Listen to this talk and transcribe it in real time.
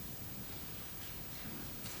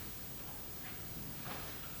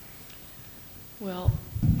Well,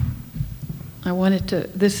 I wanted to,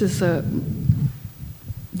 this is a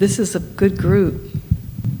good group,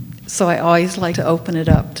 so I always like to open it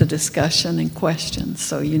up to discussion and questions.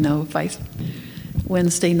 So,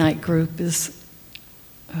 Wednesday night group is,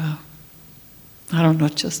 I don't know,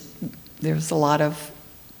 just, there's a lot of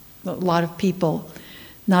people.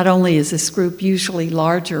 Not only is this group usually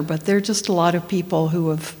larger, but there are just a lot of people who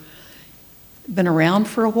have been around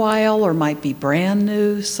for a while or might be brand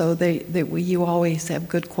new, so you always have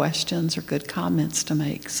good questions or good comments to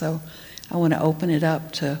make. So I want to open it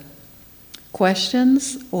up to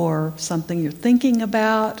questions or something you're thinking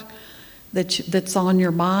about that's on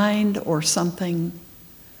your mind, or something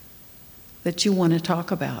that you want to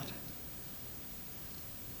talk about.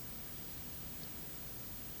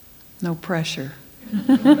 No pressure.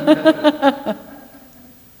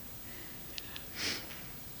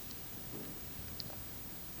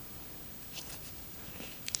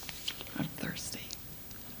 I'm thirsty.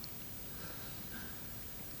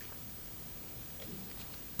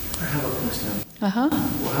 I have a question. What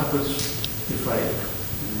happens if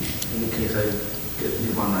in case I get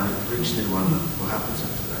Nirvana, reach Nirvana, what happens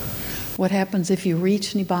after that? What happens if you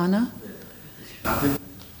reach Nibbana? Nothing?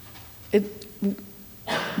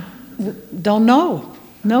 Don't know.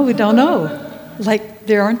 No, we don't know. Like,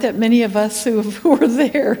 there aren't that many of us who are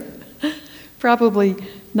there. Probably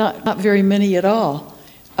not very many at all.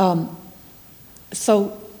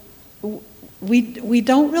 So we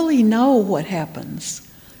don't really know what happens.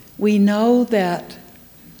 We know that,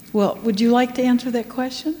 well, would you like to answer that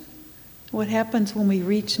question? What happens when we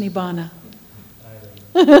reach Nibbana?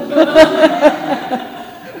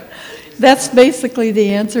 That's basically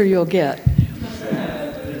the answer you'll get.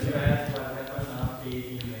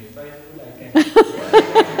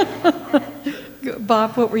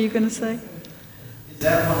 Bob, what were you going to say? Is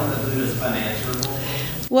that one of the Buddha's unanswerable?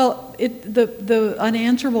 Well, the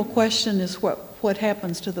unanswerable question is what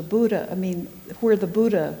happens to the Buddha. I mean, where the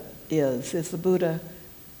Buddha is. Is the Buddha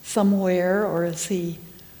somewhere, or is he,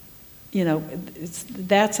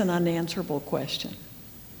 that's an unanswerable question.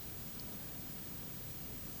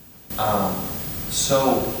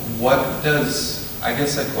 So I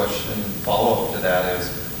guess a question, follow-up to that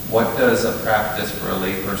is, what does a practice for a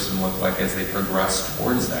layperson look like as they progress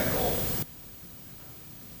towards that goal?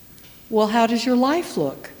 Well, how does your life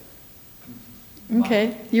look?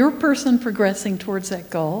 Okay, you're a person progressing towards that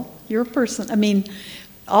goal. You're a person,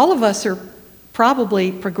 all of us are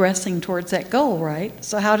probably progressing towards that goal, right?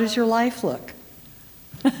 So how does your life look?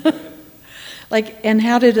 And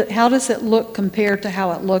how does it look compared to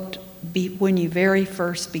how it looked when you very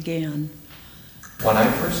first began? When I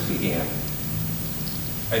first began,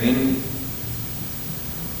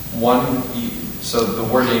 so the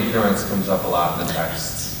word ignorance comes up a lot in the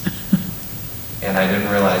texts. And I didn't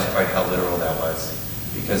realize quite how literal that was,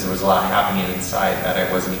 because there was a lot happening inside that I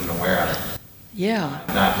wasn't even aware of. Yeah.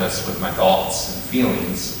 Not just with my thoughts and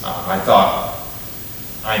feelings. I thought,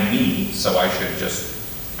 I'm me, so I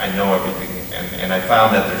know everything. And I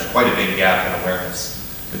found that there's quite a big gap in awareness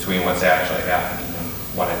between what's actually happening and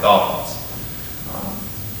what I thought was.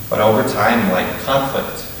 But over time,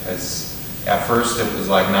 conflict at first it was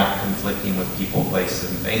not conflicting with people, places,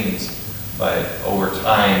 and things, but over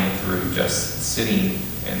time, through just sitting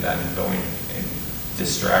and then going in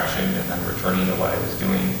distraction and then returning to what I was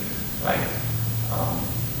doing,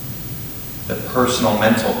 the personal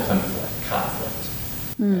mental conflict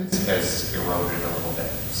has eroded a little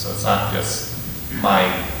bit. So it's not just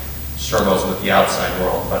my struggles with the outside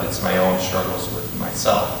world, but it's my own struggles with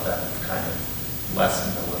myself that have kind of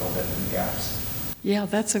lessened a little bit in the gaps. Yeah,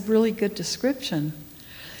 that's a really good description.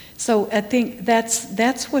 So I think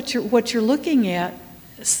that's what you're looking at,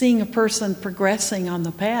 seeing a person progressing on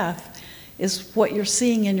the path, is what you're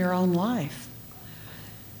seeing in your own life.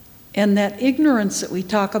 And that ignorance that we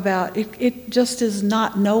talk about, it just is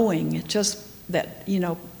not knowing. It's just that,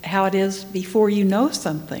 how it is before you know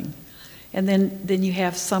something. And then you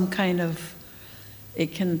have some kind of,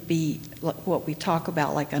 it can be what we talk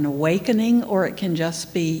about, like an awakening, or it can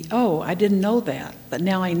just be, oh, I didn't know that, but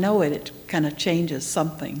now I know it. It kind of changes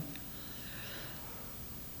something.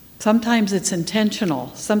 Sometimes it's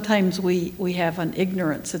intentional. Sometimes we have an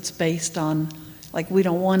ignorance that's based on, we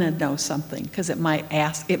don't want to know something because it might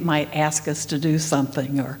ask us to do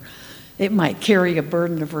something, or it might carry a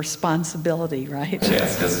burden of responsibility, right?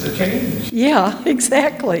 Ask us to change. Yeah,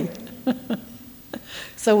 exactly.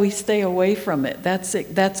 So we stay away from it. That's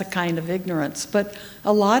a kind of ignorance. But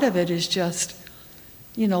a lot of it is just,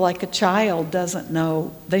 like a child doesn't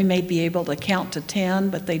know, they may be able to count to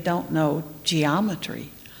 10, but they don't know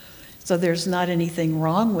geometry. So there's not anything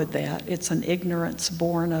wrong with that. It's an ignorance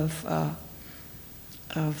born of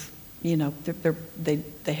they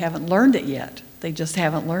haven't learned it yet. They just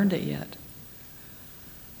haven't learned it yet.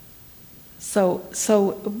 So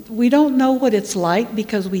we don't know what it's like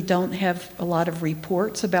because we don't have a lot of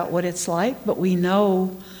reports about what it's like, but we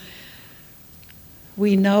know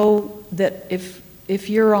that if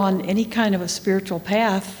you're on any kind of a spiritual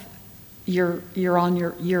path, you're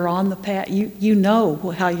on the path. You know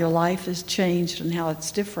how your life has changed and how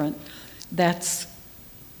it's different. That's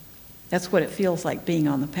what it feels like being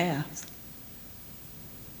on the path.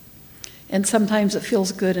 And sometimes it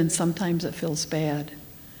feels good and sometimes it feels bad.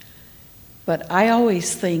 But I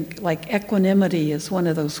always think like equanimity is one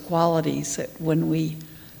of those qualities that when we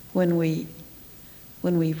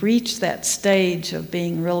reach that stage of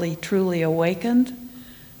being really truly awakened,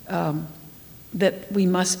 that we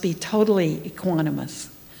must be totally equanimous.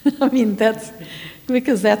 I mean, that's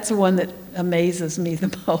the one that amazes me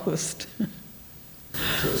the most.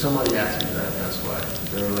 So somebody asked me that, that's why.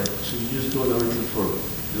 They were like, so you're just doing everything for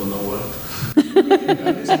you don't know what?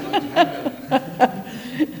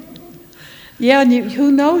 Yeah, and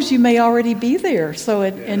who knows, you may already be there,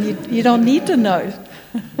 and you don't need to know.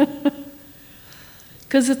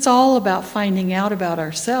 Because it's all about finding out about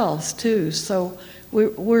ourselves, too. So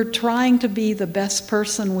we're trying to be the best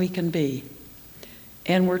person we can be.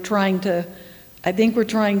 And I think we're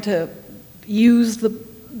trying to use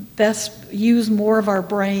more of our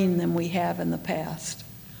brain than we have in the past.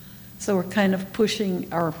 So we're kind of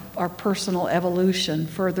pushing our personal evolution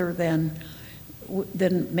further than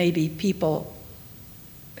maybe people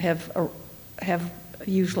have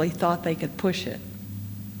usually thought they could push it.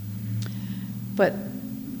 But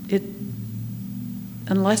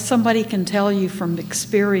unless somebody can tell you from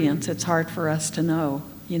experience, it's hard for us to know,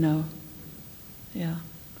 Yeah.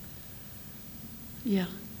 Yeah.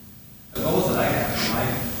 The goals that I have for my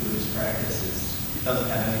Buddhist practice is, it doesn't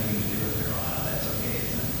have anything to do with nirvana. That's okay,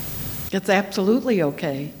 isn't it? It's absolutely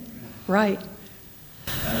okay. Right.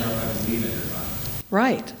 I don't know if I believe in nirvana.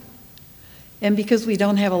 Right. And because we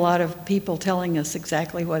don't have a lot of people telling us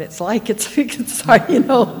exactly what it's like, it's hard,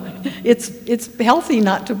 it's healthy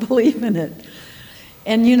not to believe in it.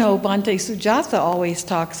 And Bhante Sujatha always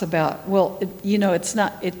talks about,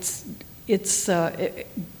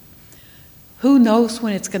 who knows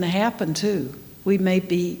when it's going to happen too. We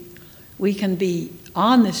can be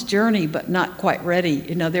on this journey but not quite ready.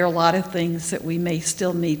 There are a lot of things that we may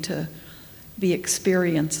still need to be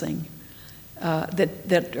experiencing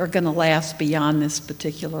that are going to last beyond this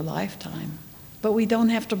particular lifetime. But we don't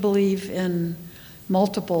have to believe in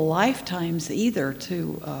multiple lifetimes either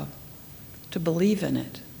to believe in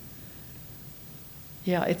it.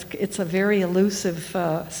 Yeah, it's a very elusive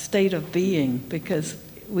state of being, because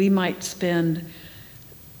we might spend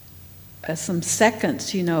some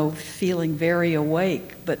seconds, feeling very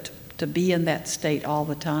awake, but to be in that state all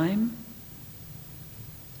the time,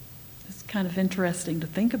 it's kind of interesting to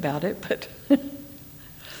think about it, but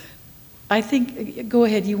I think, go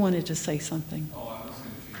ahead, you wanted to say something. Oh, I was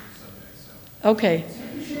going to change the subject, so. Okay,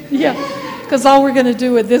 yeah, because all we're going to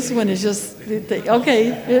do with this one is just, it's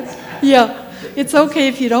okay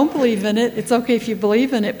if you don't believe in it, it's okay if you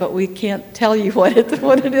believe in it, but we can't tell you what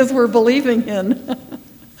it is we're believing in.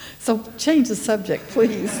 So change the subject,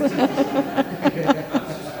 please. I was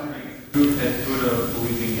just wondering if Buddha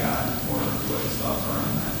believed in God, or what his thoughts are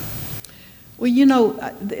on that. Well,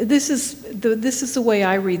 this is the way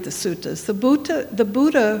I read the suttas. The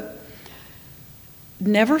Buddha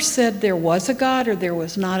never said there was a God or there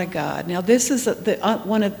was not a God. Now, this is there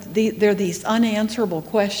are these unanswerable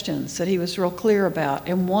questions that he was real clear about,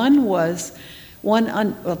 and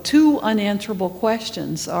two unanswerable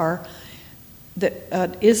questions are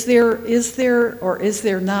that is there or is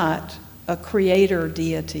there not a creator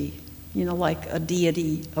deity? Like a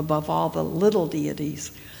deity above all the little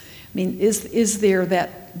deities. I mean, is there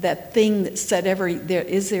that thing that set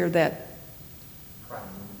is there that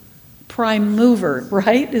prime mover,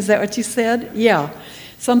 right? Is that what you said? Yeah.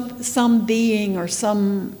 Some being or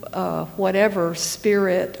some whatever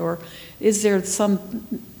spirit, or is there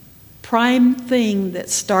some prime thing that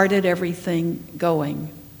started everything going?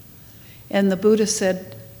 And the Buddha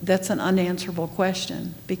said that's an unanswerable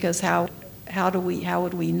question, because how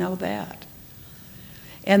would we know that?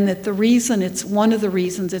 And that one of the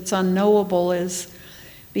reasons it's unknowable is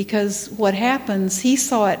because what happens, he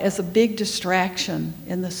saw it as a big distraction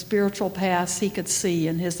in the spiritual paths he could see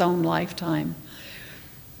in his own lifetime.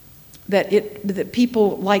 That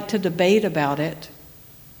people like to debate about it,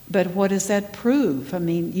 but what does that prove? I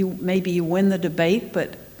mean, maybe you win the debate,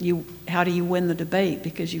 but how do you win the debate?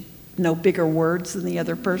 Because you know bigger words than the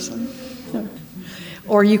other person?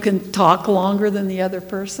 Or you can talk longer than the other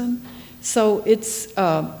person? So it's,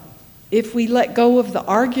 if we let go of the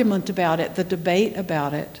argument about it, the debate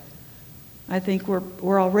about it, I think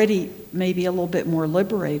we're already maybe a little bit more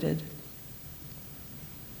liberated.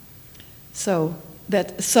 So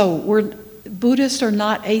Buddhists are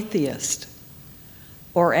not atheists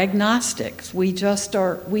or agnostics. We just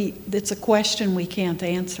are. It's a question we can't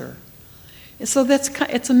answer. So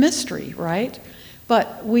it's a mystery, right?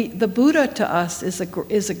 But the Buddha to us is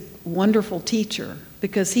a wonderful teacher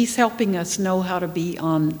because he's helping us know how to be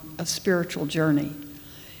on a spiritual journey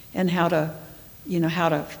and how to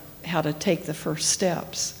take the first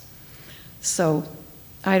steps. So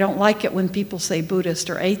I don't like it when people say Buddhist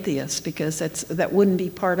or atheist because that wouldn't be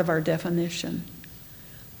part of our definition.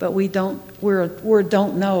 But we're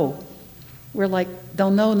don't know. We're like,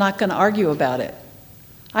 don't know, not going to argue about it.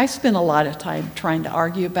 I spent a lot of time trying to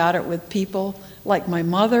argue about it with people like my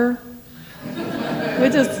mother. We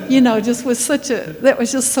just was that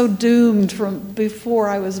was just so doomed from before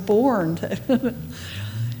I was born.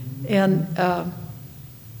 And I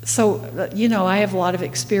have a lot of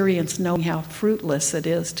experience knowing how fruitless it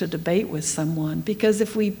is to debate with someone. Because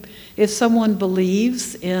if someone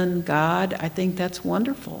believes in God, I think that's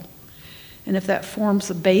wonderful. And if that forms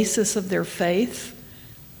the basis of their faith,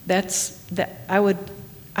 I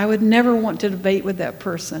would never want to debate with that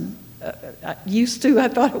person. I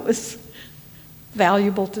thought it was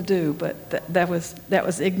valuable to do, but that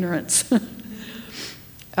was ignorance.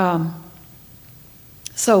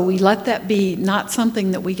 So we let that be not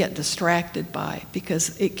something that we get distracted by,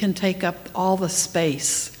 because it can take up all the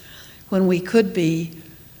space when we could be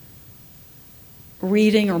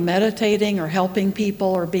reading or meditating or helping people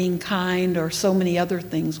or being kind or so many other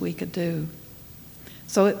things we could do.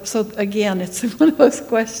 So again, it's one of those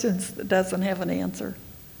questions that doesn't have an answer.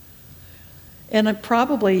 And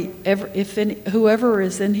whoever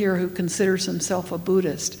is in here who considers himself a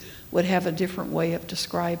Buddhist would have a different way of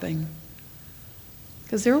describing.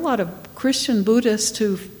 Because there are a lot of Christian Buddhists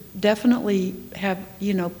who definitely have,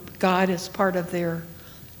 God as part of their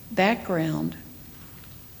background.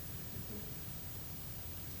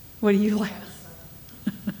 What do you like?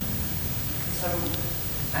 So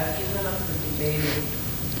I've given up the debating. I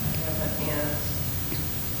have an aunt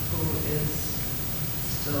who is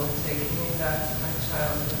still taking me back to my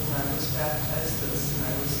childhood, and I was baptized this, and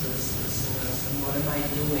I was this, and what am I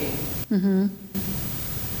doing? Mm-hmm.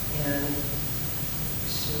 And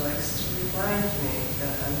she likes to remind me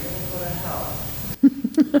that I'm going to go to hell.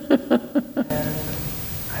 And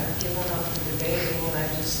I've given up the debating, and I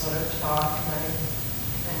just let her talk, and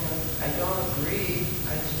I don't agree.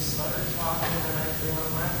 I just let her talk, and then I bring up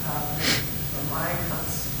my topic or my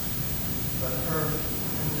cuts. But her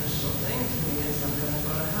initial thing to me is I'm going to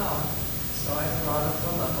go to hell. So I brought up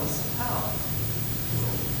the levels of hell.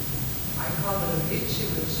 I called it a vichy,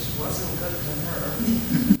 which wasn't good to her.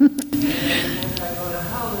 And if I go to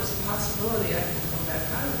hell, there's a possibility I can come back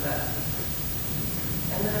out of that.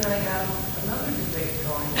 And then I got another debate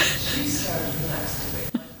going. She started the next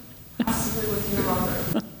debate, possibly with your mother.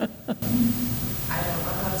 I don't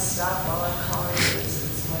know how to stop. All I'm calling it is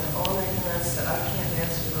it's my own ignorance that I can't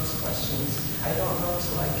answer those questions. I don't know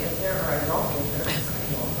till I get there, or I don't get there because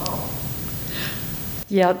I don't know.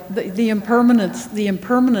 Yeah, the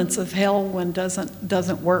impermanence of hell one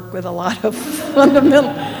doesn't work with a lot of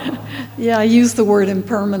fundamental. Yeah, I used the word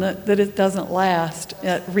impermanent, that it doesn't last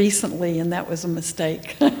recently, and that was a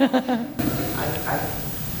mistake. I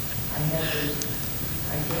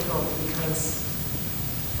giggled because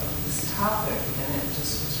of this topic, and it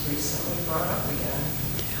just was recently brought up again.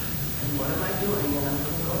 And what am I doing? And I'm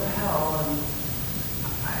going to go to hell, and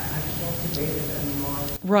I can't debate it anymore.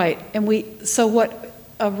 Right, and so what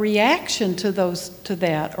a reaction to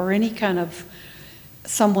that, or any kind of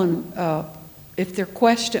someone, if their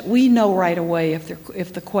question, we know right away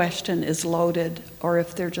if the question is loaded or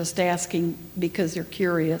if they're just asking because they're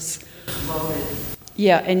curious. Loaded.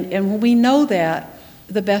 Yeah, and when we know that,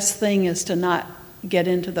 the best thing is to not get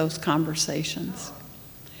into those conversations,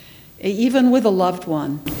 even with a loved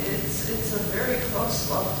one. It's a very close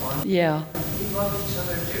loved one. Yeah. We love each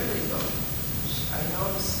other dearly, but I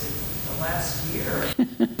noticed it the last year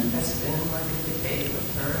has been like a debate with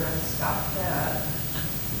her, and I've stopped that.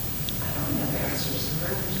 I don't have answers to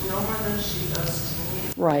her, no more than she does to me.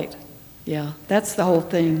 Right. Yeah, that's the whole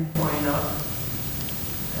thing. Point up,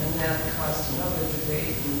 and that caused another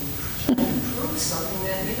debate and trying to prove something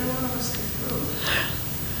that neither one of us could prove. I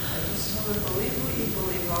just told her, believe what you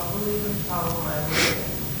believe, I'll believe and follow my way.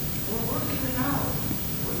 We're working it out.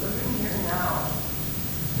 We're living here now.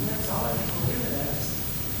 And that's all I can leave it as.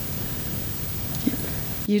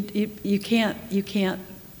 You can't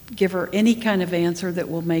give her any kind of answer that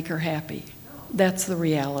will make her happy. That's the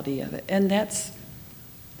reality of it, and that's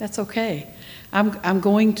okay. I'm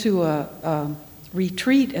going to a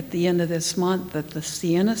retreat at the end of this month at the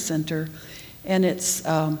Siena Center, and it's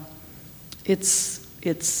by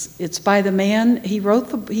the man. He wrote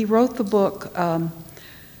the book.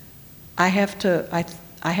 I have to.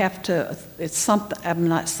 It's something. I'm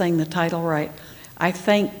not saying the title right. I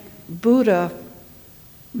thank Buddha.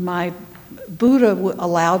 Buddha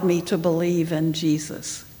allowed me to believe in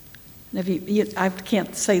Jesus. I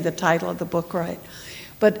can't say the title of the book right,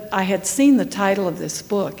 but I had seen the title of this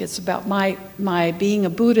book. It's about my being a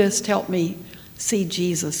Buddhist helped me see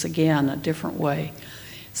Jesus again a different way.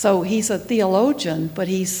 So he's a theologian, but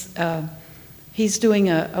he's doing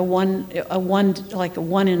a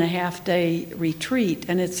 1.5 day retreat,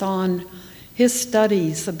 and it's on his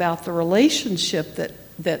studies about the relationship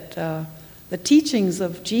that the teachings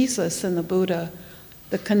of Jesus and the Buddha,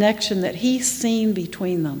 the connection that he's seen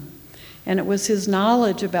between them. And it was his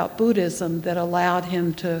knowledge about Buddhism that allowed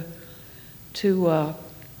him to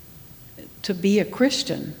be a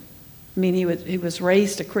Christian. I mean, he was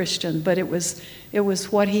raised a Christian, but it was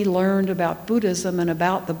what he learned about Buddhism and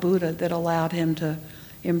about the Buddha that allowed him to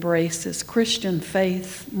embrace his Christian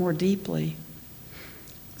faith more deeply.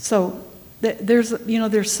 So there's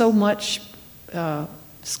so much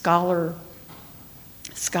scholarly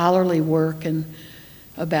work and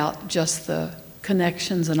about just the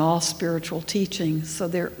connections in all spiritual teachings. So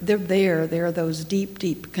they're there. There are those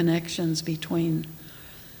deep connections between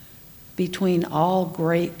all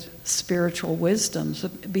great spiritual wisdoms,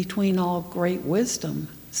 between all great wisdom.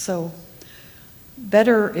 So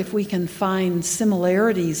better if we can find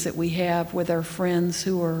similarities that we have with our friends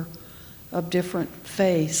who are of different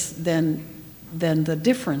faiths than the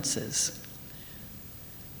differences.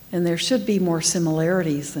 And there should be more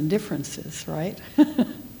similarities than differences, right?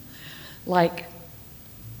 Like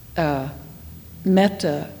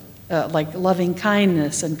metta, like loving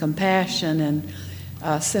kindness and compassion and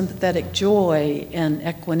sympathetic joy and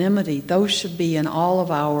equanimity. Those should be in all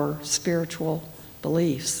of our spiritual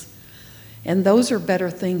beliefs. And those are better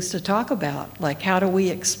things to talk about, like how do we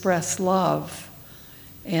express love,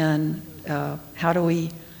 and how do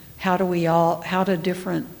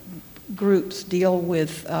different groups deal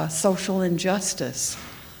with social injustice,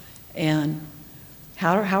 and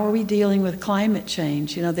how are we dealing with climate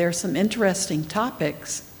change? There are some interesting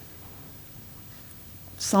topics.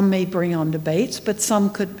 Some may bring on debates, but some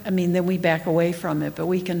could, then we back away from it, but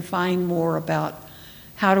we can find more about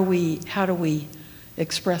how do we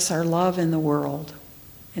express our love in the world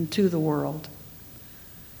and to the world.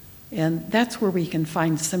 And that's where we can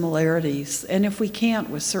find similarities. And if we can't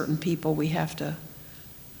with certain people, we have to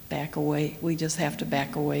back away. We just have to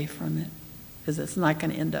back away from it, because it's not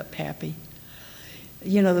going to end up happy.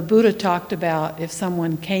 The Buddha talked about if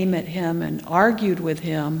someone came at him and argued with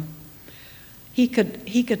him, he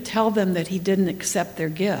could tell them that he didn't accept their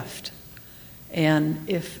gift, and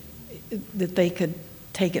that they could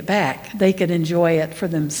take it back, they could enjoy it for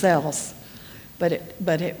themselves, but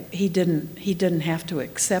he didn't have to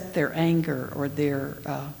accept their anger or their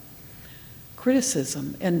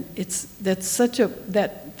criticism. And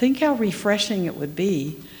think how refreshing it would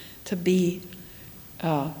be to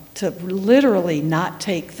literally not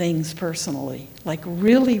take things personally, like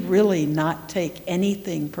really not take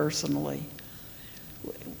anything personally.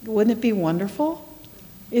 Wouldn't it be wonderful?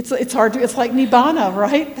 It's hard to, it's like Nibbana,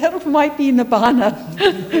 right? That might be Nibbana.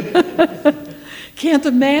 Can't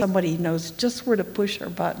imagine somebody knows just where to push our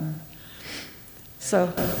button. So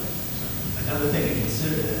another thing to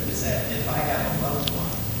consider is that if I have a loved one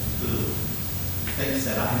who thinks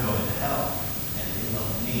that I'm going to hell and they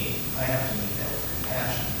love me, I have to meet that with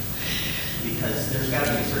compassion, because there's got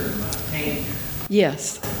to be a certain amount of pain.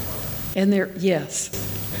 Yes, and yes.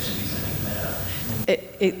 I should be sending that up.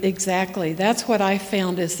 Exactly. That's what I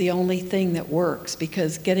found is the only thing that works,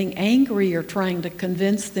 because getting angry or trying to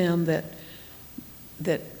convince them that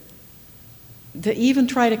to even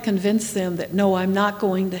try to convince them that no, I'm not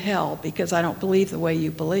going to hell because I don't believe the way you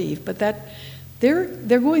believe, but that they're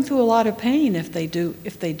going through a lot of pain if they do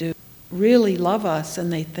really love us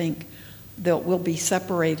and they think that we'll be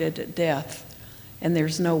separated at death and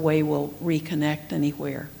there's no way we'll reconnect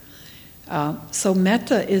anywhere. So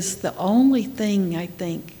metta is the only thing, I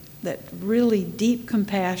think, that really deep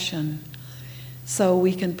compassion, so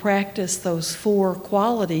we can practice those 4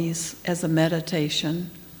 qualities as a meditation,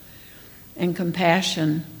 and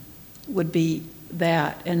compassion would be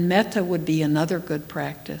that, and metta would be another good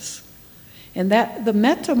practice. And that the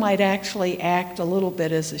metta might actually act a little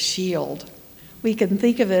bit as a shield. We can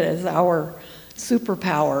think of it as our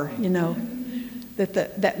superpower,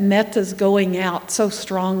 that metta's going out so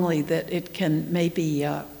strongly that it can maybe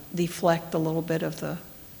deflect a little bit of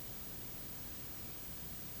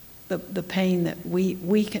the pain that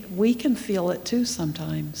we can feel it too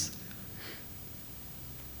sometimes.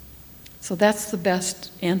 So that's the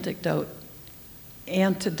best antidote,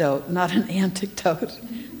 not an antidote.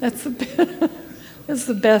 That's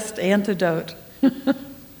the best antidote.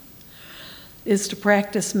 Is to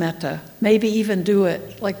practice metta. Maybe even do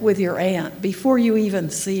it like with your aunt before you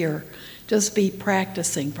even see her. Just be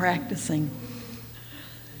practicing.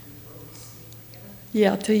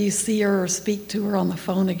 Yeah, till you see her or speak to her on the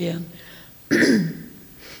phone again.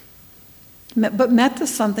 But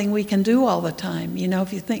metta's something we can do all the time. You know,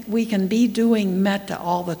 if you think we can be doing metta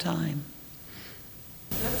all the time.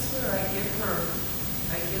 That's where I give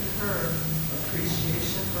her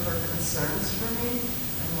appreciation for her concerns for me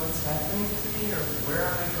and what's happening to me or where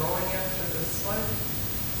am I going after this life.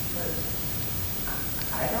 But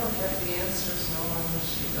I don't have the answers, no one than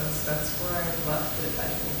she does. That's where I left it,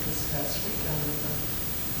 I think, this past weekend with her.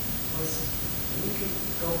 We could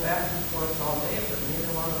go back and forth all day, but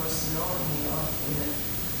neither one of us know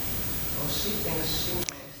well, she thinks she knows.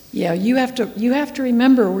 Yeah, you have to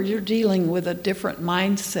remember where you're dealing with a different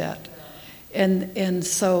mindset, and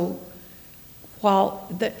so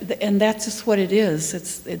and that's just what it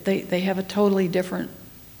is. They have a totally different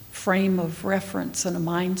frame of reference and a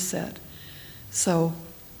mindset. So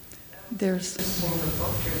there's. Just in the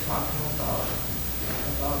book you're talking about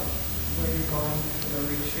where you're going for the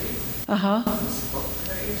retreat. This book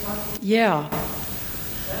that you're talking about. Yeah.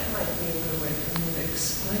 That might be a good way for me to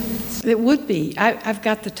explain it. It would be. I've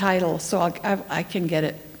got the title, so I can get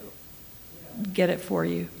it for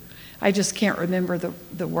you. I just can't remember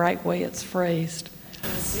the right way it's phrased. I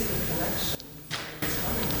can see the connection it's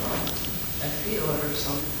coming from. I feel it or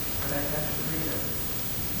something, but I have to read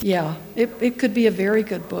it. Yeah, it could be a very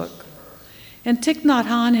good book. And Thich Nhat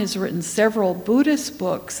Hanh has written several Buddhist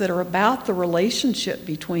books that are about the relationship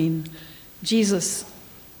between Jesus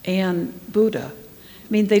and Buddha.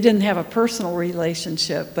 I mean, they didn't have a personal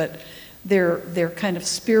relationship, but their kind of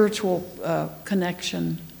spiritual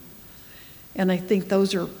connection. And I think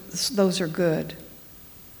those are good.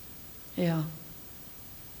 Yeah.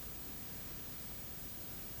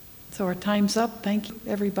 So our time's up. Thank you,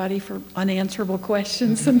 everybody, for unanswerable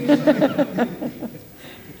questions.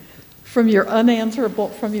 From your unanswerable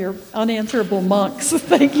monks.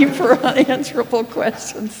 Thank you for unanswerable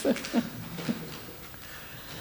questions.